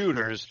other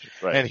shooters,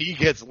 right. And he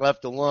gets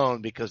left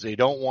alone because they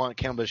don't want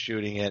Kemba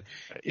shooting it.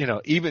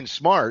 Right. Even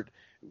Smart,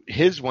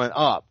 his went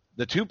up.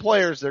 The 2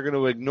 players they're going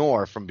to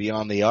ignore from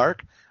beyond the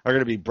arc are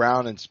going to be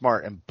Brown and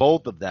Smart, and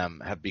both of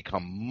them have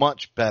become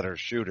much better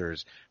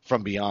shooters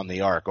from beyond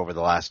the arc over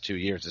the last 2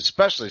 years,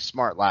 especially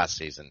Smart last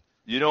season.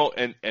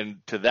 And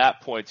to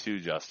that point too,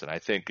 Justin, I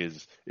think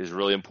is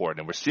really important.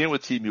 And we're seeing it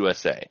with Team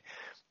USA.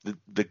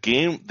 The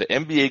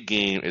NBA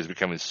game is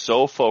becoming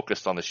so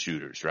focused on the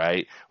shooters,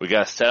 right? We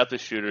got to set up the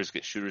shooters,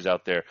 get shooters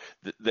out there.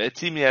 The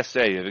Team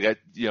USA, they got,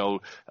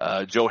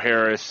 Joe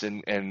Harris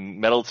and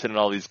Middleton and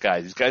all these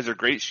guys. These guys are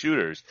great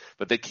shooters,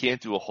 but they can't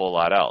do a whole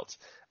lot else.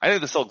 I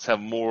think the Celtics have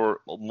more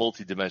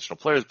multi-dimensional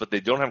players, but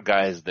they don't have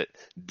guys that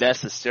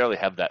necessarily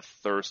have that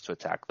thirst to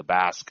attack the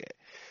basket.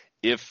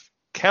 If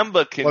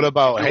Kemba can, what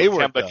about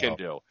Hayward? Kemba can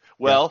do.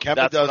 Well, Kemba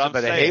that's does what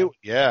I'm saying.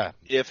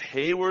 If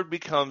Hayward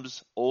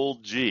becomes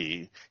old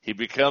G, he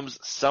becomes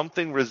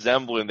something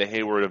resembling the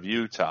Hayward of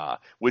Utah,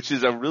 which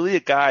is really a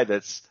guy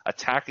that's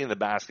attacking the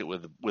basket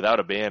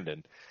without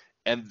abandon.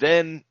 And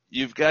then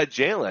you've got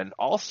Jalen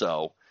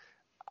also.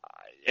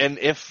 And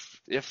if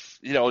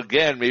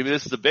again, maybe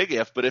this is a big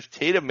if, but if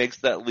Tatum makes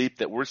that leap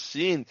that we're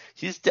seeing,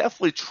 he's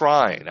definitely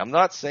trying. I'm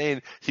not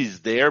saying he's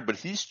there, but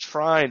he's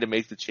trying to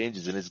make the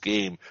changes in his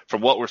game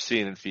from what we're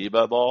seeing in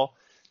FIBA ball.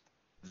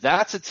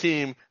 That's a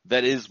team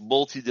that is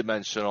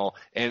multidimensional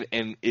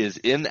and is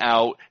in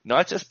out,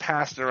 not just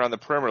passing around the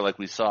perimeter like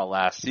we saw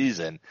last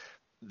season.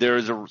 There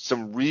is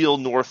some real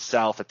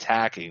north-south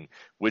attacking,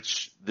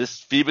 which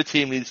this FIBA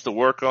team needs to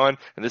work on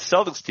and the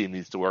Celtics team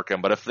needs to work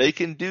on. But if they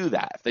can do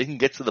that, if they can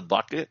get to the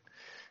bucket,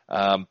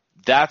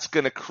 that's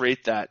going to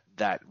create that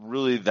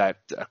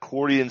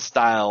accordion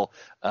style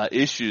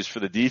issues for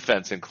the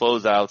defense and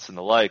closeouts and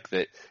the like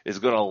that is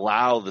going to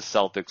allow the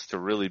Celtics to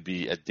really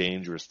be a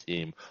dangerous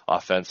team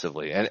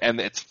offensively,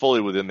 and it's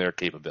fully within their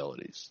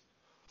capabilities.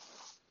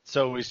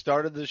 So we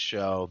started the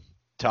show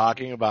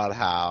talking about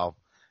how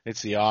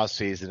it's the off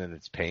season and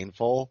it's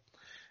painful,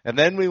 and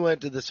then we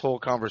went to this whole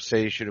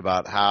conversation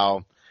about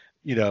how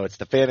it's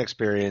the fan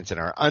experience and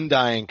our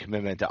undying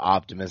commitment to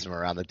optimism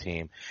around the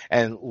team.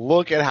 And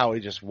look at how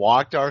we just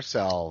walked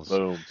ourselves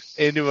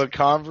into a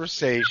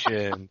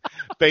conversation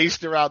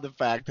based around the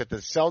fact that the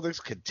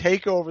Celtics could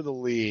take over the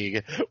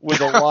league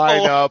with a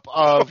lineup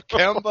of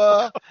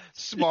Kemba,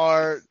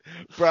 Smart,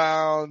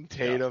 Brown,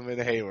 Tatum,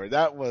 and Hayward.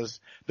 That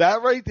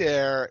right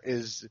there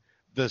is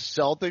the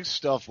Celtics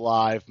Stuff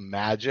Live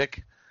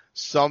magic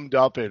summed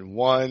up in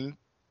one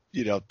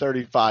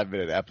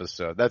 35-minute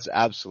episode. That's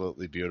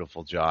absolutely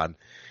beautiful, John.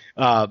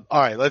 All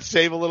right, let's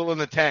save a little in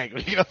the tank.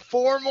 We got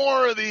 4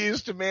 more of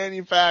these to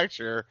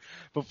manufacture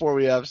before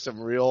we have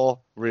some real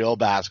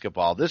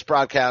basketball. This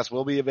broadcast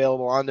will be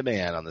available on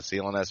demand on the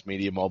CLNS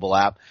Media mobile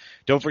app.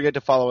 Don't forget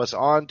to follow us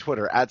on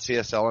Twitter at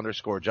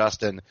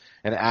CSL_Justin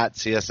and at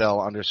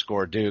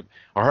CSL_Duke.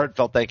 Our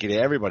heartfelt thank you to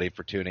everybody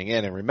for tuning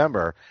in. And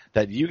remember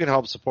that you can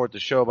help support the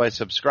show by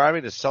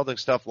subscribing to Celtic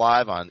Stuff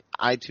Live on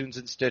iTunes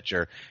and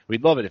Stitcher.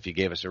 We'd love it if you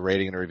gave us a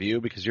rating and a review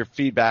because your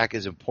feedback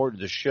is important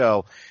to the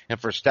show. And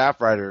for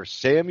staff writer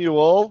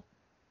Samuel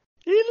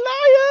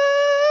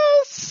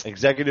Elias,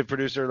 executive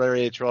producer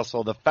Larry H.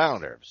 Russell, the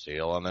founder of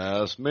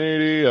CLNS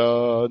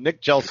Media,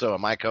 Nick Gelso,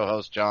 and my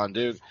co-host John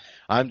Duke,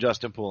 I'm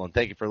Justin Poole, and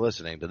thank you for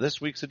listening to this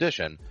week's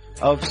edition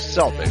of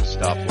Celtic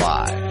Stuff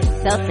Live.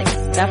 Celtic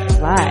Stuff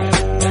Live.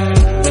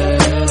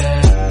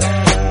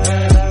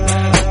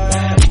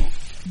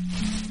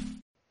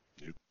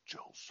 Nick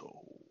Gelso.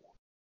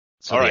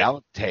 So all the right.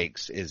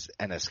 outtakes is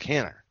Enes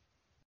Kanter.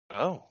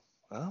 Oh.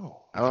 I don't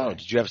know.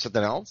 Did you have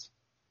something else?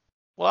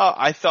 Well,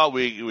 I thought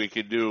we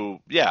could do.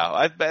 Yeah,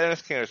 I bet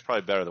Enes Kanter is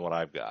probably better than what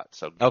I've got.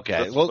 So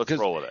okay, let's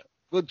roll with it.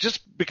 Well,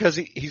 just because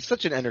he's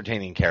such an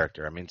entertaining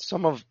character. I mean,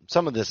 some of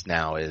this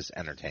now is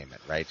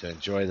entertainment, right? To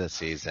enjoy the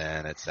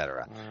season,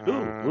 etc.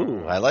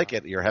 Ooh, I like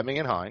it. You're hemming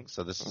and hawing,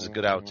 so this is a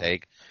good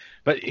outtake.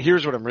 But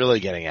here's what I'm really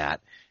getting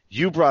at.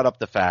 You brought up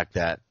the fact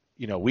that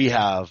we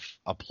have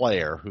a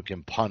player who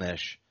can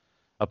punish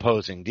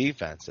opposing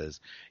defenses.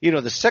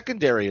 The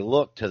secondary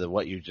look to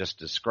what you just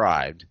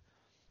described,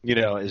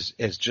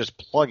 is just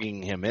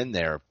plugging him in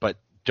there, but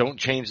don't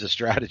change the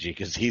strategy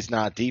because he's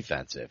not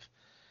defensive.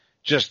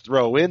 Just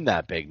throw in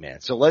that big man.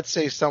 So let's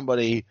say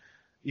somebody,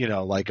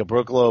 like a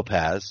Brook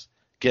Lopez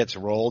gets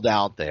rolled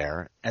out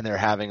there and they're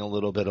having a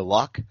little bit of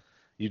luck.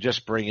 You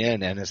just bring in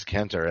Enes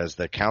Kanter as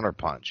the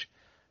counterpunch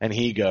and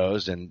he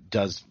goes and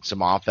does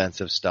some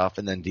offensive stuff.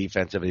 And then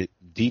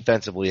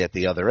defensively at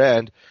the other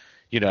end,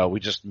 we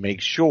just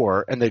make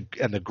sure. And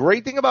the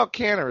great thing about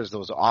Kanter is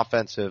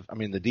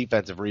the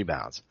defensive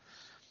rebounds.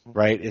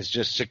 Right, is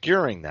just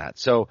securing that.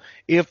 So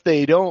if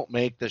they don't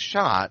make the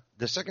shot,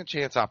 the second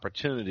chance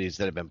opportunities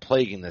that have been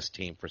plaguing this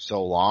team for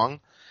so long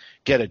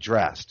get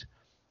addressed.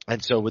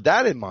 And so with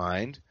that in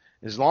mind,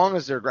 as long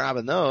as they're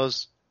grabbing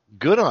those,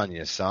 good on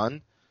you,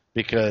 son,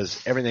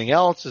 because everything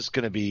else is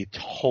going to be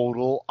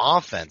total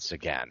offense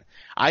again.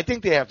 I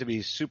think they have to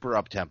be super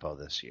up-tempo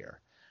this year.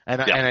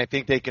 And I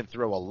think they can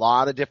throw a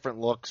lot of different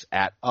looks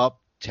at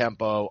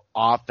up-tempo,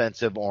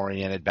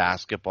 offensive-oriented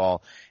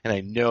basketball. And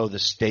I know the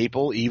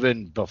staple,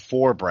 even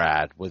before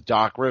Brad, with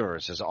Doc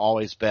Rivers, has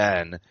always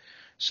been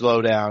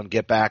slow down,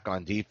 get back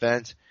on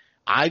defense.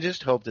 I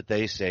just hope that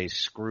they say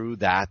screw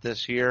that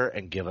this year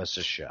and give us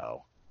a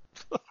show.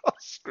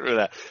 Screw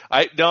that.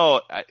 I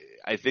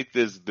think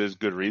there's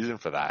good reason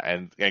for that.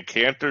 And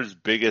Kanter's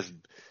biggest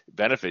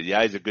benefit,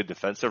 he's a good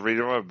defensive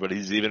rebounder, but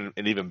he's an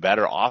even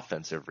better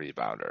offensive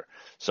rebounder.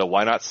 So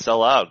why not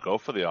sell out, go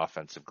for the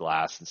offensive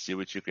glass and see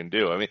what you can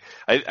do? I mean,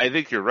 I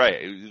think you're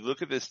right. You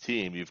look at this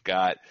team, you've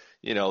got,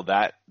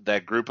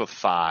 that group of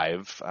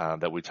 5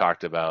 that we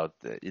talked about,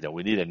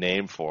 we need a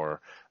name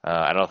for.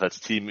 I don't know if that's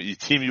Team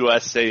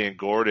USA and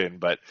Gordon,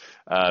 but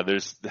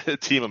there's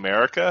Team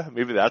America.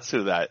 Maybe that's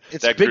who that group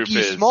is. It's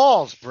Biggie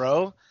Smalls,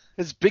 bro.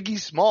 It's Biggie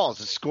Smalls.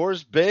 The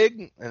score's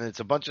big, and it's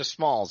a bunch of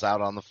Smalls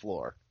out on the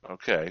floor.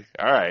 Okay,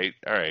 all right.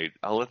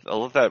 I'll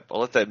let that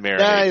marinate.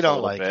 Yeah, you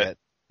don't like it.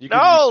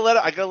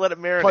 I gotta let it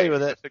marinate. Play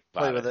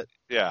with it.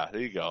 Yeah,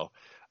 there you go.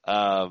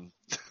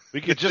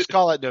 We could just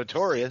call it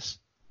Notorious,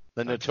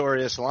 the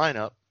Notorious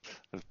lineup.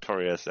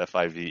 Notorious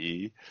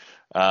FIVE.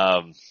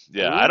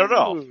 Yeah, I don't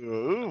know.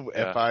 Ooh,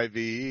 Yeah.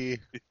 FIVE.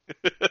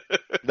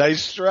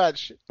 Nice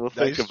stretch. We'll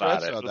think Nice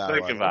about stretch it. on We'll that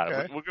think one. about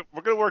Okay. it.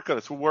 We're going to work on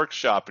this. We're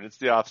workshopping. It's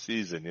the off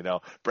season, you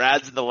know.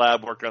 Brad's in the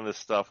lab working on this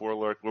stuff. We're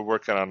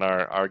working on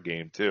our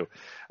game too.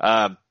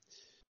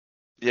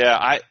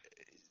 Yeah,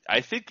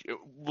 I think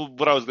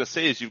what I was going to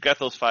say is you've got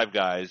those 5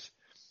 guys,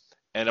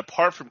 and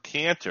apart from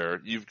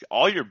Cantor,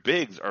 all your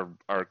bigs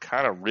are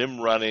kind of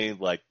rim running,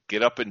 like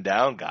get up and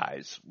down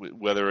guys.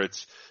 Whether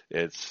it's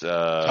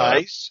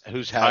Tice,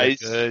 who's had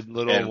Tice a good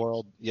little and-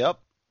 world. Yep.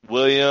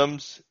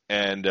 Williams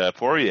and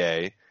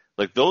Poirier,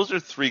 like those are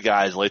 3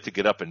 guys like to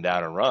get up and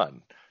down and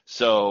run.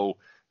 So,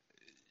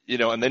 you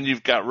know, and then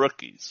you've got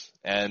rookies,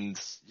 and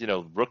you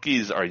know,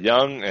 rookies are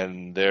young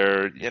and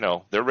they're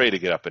ready to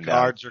get up and down.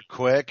 Guards are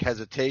quick,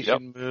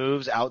 hesitation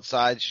moves,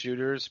 outside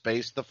shooters,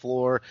 space the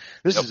floor.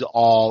 This is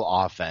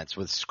all offense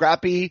with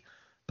scrappy,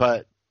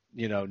 but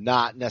you know,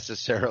 not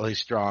necessarily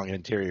strong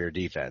interior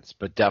defense,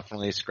 but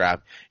definitely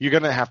scrap. You're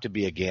going to have to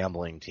be a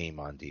gambling team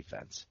on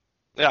defense.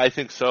 Yeah, I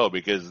think so,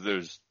 because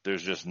there's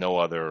just no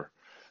other,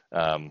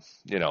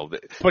 you know.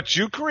 But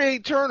you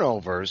create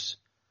turnovers,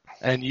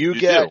 and you You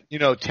get,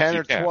 do. 10 You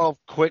or can. 12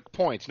 quick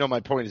points. No,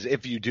 my point is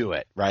if you do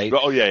it, right?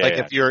 Oh yeah, Like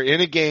yeah. if you're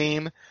in a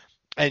game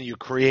and you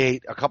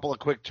create a couple of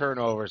quick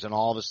turnovers and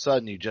all of a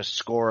sudden you just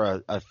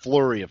score a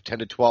flurry of 10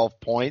 to 12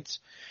 points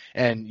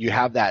and you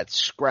have that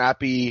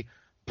scrappy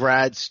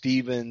Brad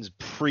Stevens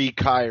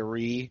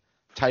pre-Kyrie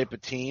type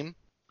of team,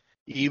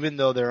 even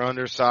though they're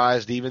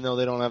undersized, even though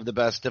they don't have the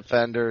best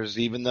defenders,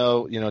 even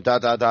though,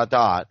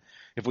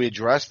 if we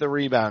address the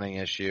rebounding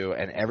issue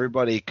and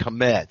everybody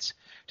commits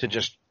to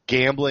just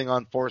gambling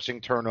on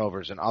forcing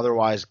turnovers and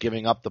otherwise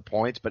giving up the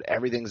points, but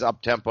everything's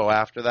up tempo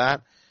after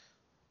that,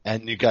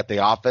 and you got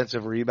the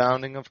offensive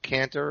rebounding of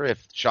Cantor,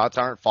 if shots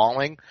aren't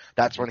falling,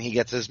 that's when he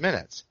gets his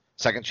minutes.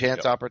 Second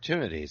chance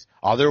opportunities.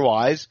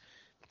 Otherwise,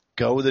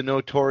 go the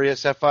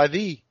notorious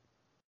FIV.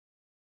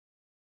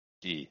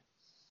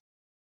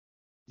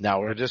 Now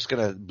we're just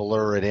going to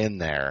blur it in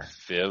there.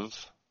 Fiv.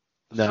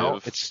 No,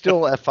 Fiv. it's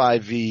still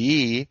FIVE.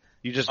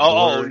 You just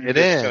Oh, blur you're it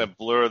just in. gonna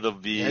blur the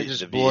V. Yeah, just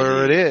the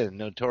blur V. it in.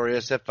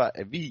 Notorious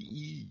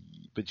FIVE.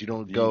 But you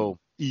don't go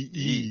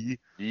EE.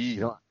 You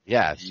don't,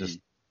 yeah, it's just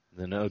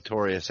the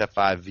notorious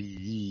FIVE.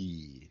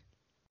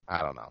 I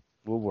don't know.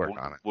 We'll work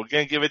on it. We're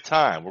gonna give it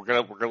time. We're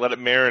gonna let it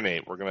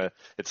marinate.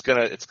 It's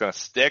gonna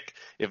stick.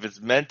 If it's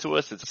meant to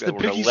us, It's the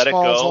we're gonna Biggie let it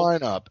Smalls go.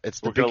 lineup. It's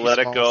the We're gonna Biggie let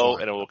it Smalls go,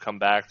 lineup. and it will come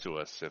back to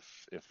us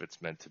if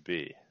it's meant to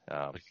be. We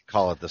can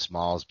call it the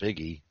Smalls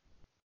Biggie.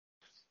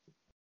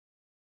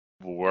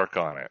 We'll work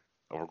on it.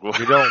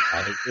 We don't.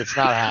 It's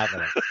not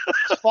happening.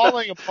 It's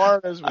falling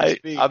apart as we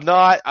speak. I'm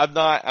not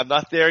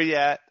there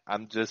yet.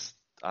 I'm just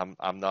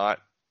not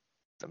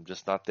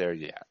there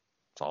yet.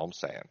 That's all I'm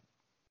saying.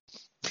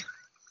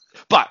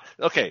 But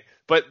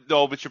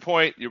your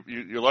point,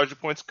 your larger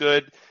point's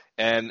good,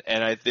 and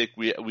I think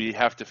we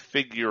have to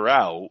figure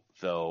out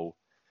though.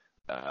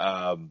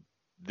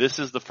 This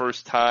is the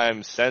first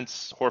time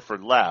since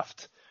Horford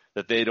left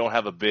that they don't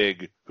have a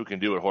big who can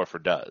do what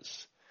Horford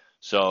does.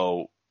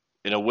 So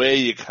in a way,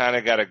 you kind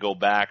of got to go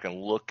back and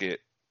look at,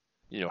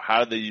 how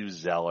did they use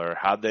Zeller?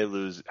 How'd they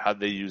use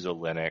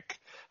Olynyk?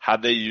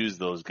 How'd they use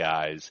those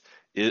guys?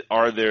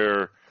 Are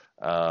there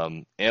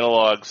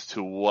analogs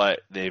to what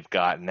they've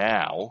got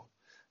now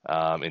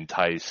in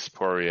Tice,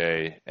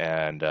 Poirier,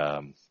 and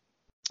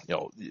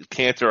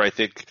Cantor? I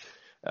think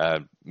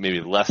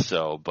maybe less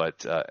so,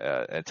 but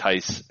and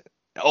Tice.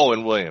 Oh,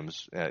 and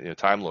Williams,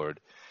 Time Lord.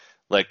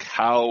 Like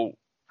how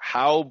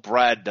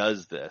Brad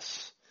does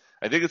this.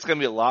 I think it's going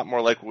to be a lot more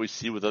like what we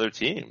see with other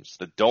teams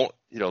that don't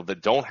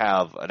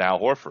have an Al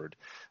Horford.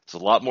 It's a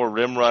lot more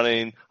rim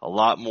running, a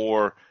lot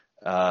more,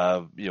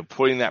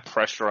 putting that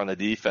pressure on the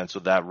defense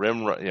with that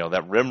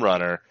rim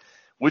runner,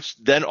 which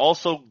then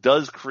also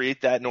does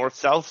create that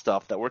north-south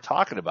stuff that we're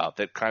talking about,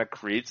 that kind of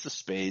creates the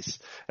space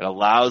and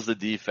allows the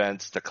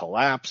defense to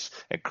collapse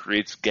and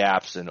creates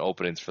gaps and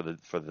openings for the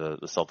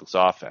Celtics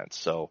offense.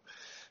 So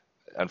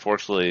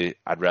unfortunately,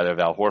 I'd rather have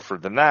Al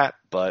Horford than that,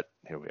 but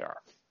here we are.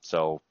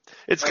 So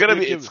it's gonna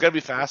be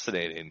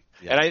fascinating,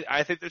 Yeah. and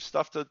I think there's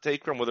stuff to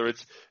take from, whether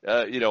it's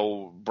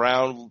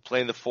Brown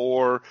playing the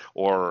 4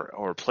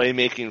 or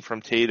playmaking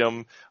from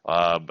Tatum.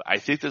 I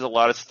think there's a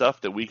lot of stuff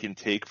that we can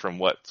take from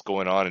what's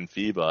going on in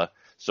FIBA.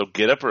 So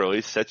get up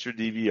early, set your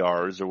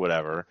DVRs or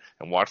whatever,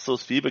 and watch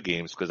those FIBA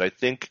games, because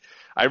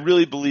I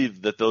really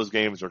believe that those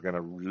games are going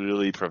to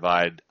really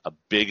provide a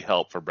big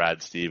help for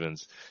Brad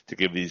Stevens to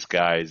give these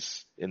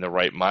guys in the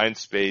right mind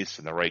space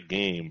and the right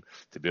game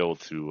to be able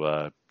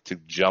to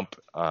jump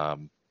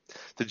on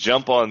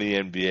the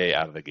NBA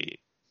out of the gate.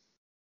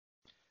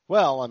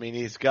 Well, I mean,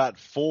 he's got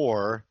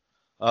 4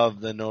 of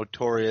the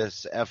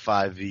notorious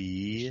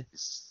FIVE.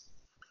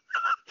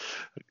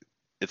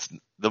 It's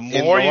the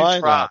more you lineup.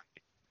 try.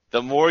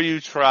 The more you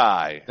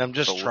try. I'm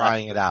just the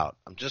trying it out.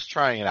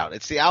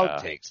 It's the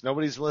outtakes.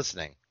 Nobody's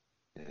listening.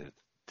 It's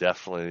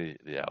definitely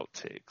the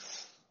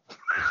outtakes.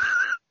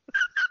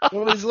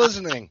 Nobody's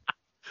listening.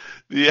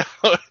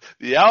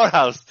 the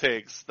outhouse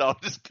takes. No, I'm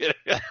just kidding.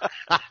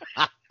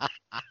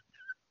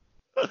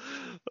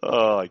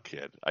 Oh, I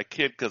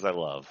kid because I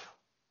love.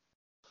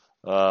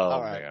 Oh,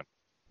 All right. man.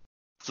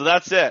 So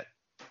that's it.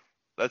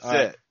 That's All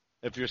it. right.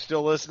 If you're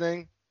still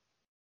listening,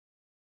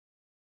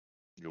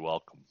 You're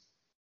welcome.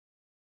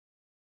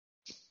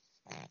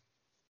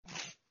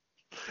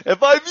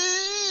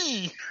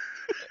 FIV!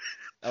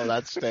 oh,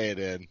 that's staying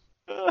in.